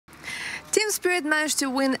Team Spirit managed to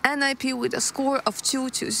win NiP with a score of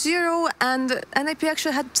 2-0, and NiP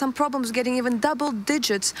actually had some problems getting even double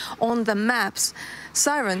digits on the maps.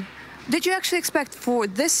 s1ren, did you actually expect for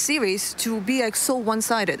this series to be like so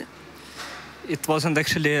one-sided? It wasn't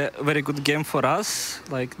actually a very good game for us.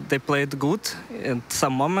 Like, they played good in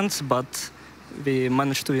some moments, but we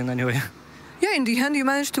managed to win anyway. Yeah, in the end, you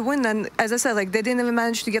managed to win, and as I said, like they didn't even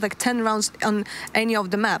manage to get like 10 rounds on any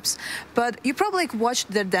of the maps. But you probably like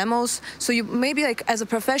watched their demos, so you maybe like as a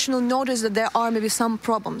professional notice that there are maybe some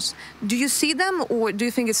problems. Do you see them, or do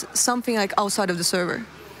you think it's something like outside of the server?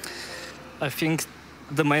 I think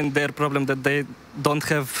their problem that they don't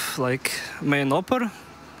have like main upper,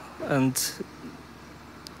 and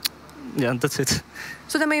yeah, that's it.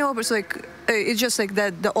 So the main op is like it's just like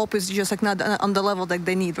that the op is just like not on the level that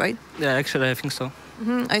they need, right? Yeah, actually, I think so.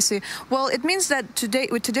 I see. Well, it means that today,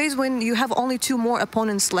 with today's win, you have only 2 more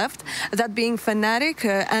opponents left, that being Fnatic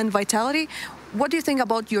and Vitality. What do you think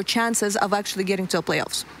about your chances of actually getting to the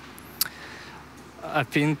playoffs? I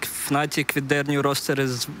think Fnatic with their new roster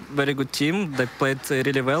is a very good team. They played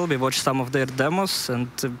really well. We watched some of their demos, and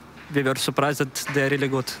we were surprised that they're really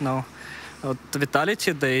good now.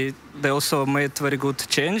 Vitality, they also made very good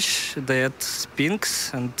change. They had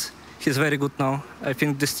Spinks, and he's very good now. I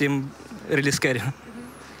think this team really scary.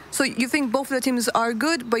 So you think both of the teams are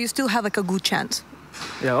good, but you still have like a good chance?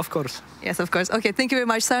 Yeah, of course. Yes, of course. Okay, thank you very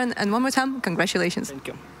much, s1ren. And one more time, congratulations. Thank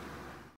you.